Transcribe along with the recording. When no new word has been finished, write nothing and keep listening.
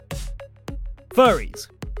Furries.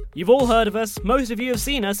 You've all heard of us, most of you have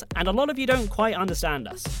seen us, and a lot of you don't quite understand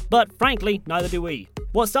us. But frankly, neither do we.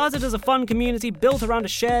 What started as a fun community built around a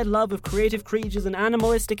shared love of creative creatures and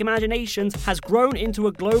animalistic imaginations has grown into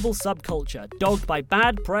a global subculture, dogged by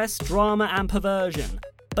bad press, drama, and perversion.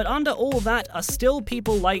 But under all that are still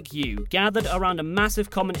people like you, gathered around a massive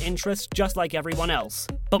common interest just like everyone else.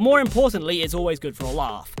 But more importantly, it's always good for a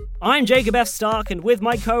laugh. I'm Jacob F. Stark, and with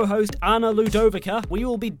my co-host Anna Ludovica, we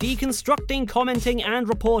will be deconstructing, commenting, and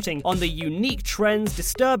reporting on the unique trends,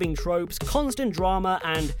 disturbing tropes, constant drama,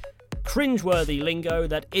 and cringeworthy lingo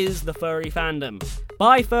that is the furry fandom.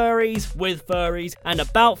 By furries, with furries, and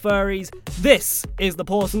about furries, this is the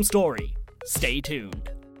Pawsome Story. Stay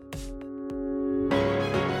tuned.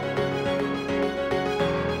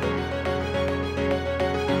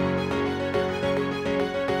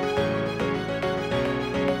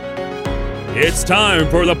 It's time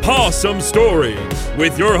for the Pawsome Story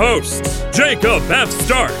with your hosts, Jacob F.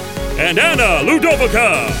 Stark and Anna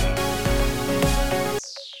Ludovica.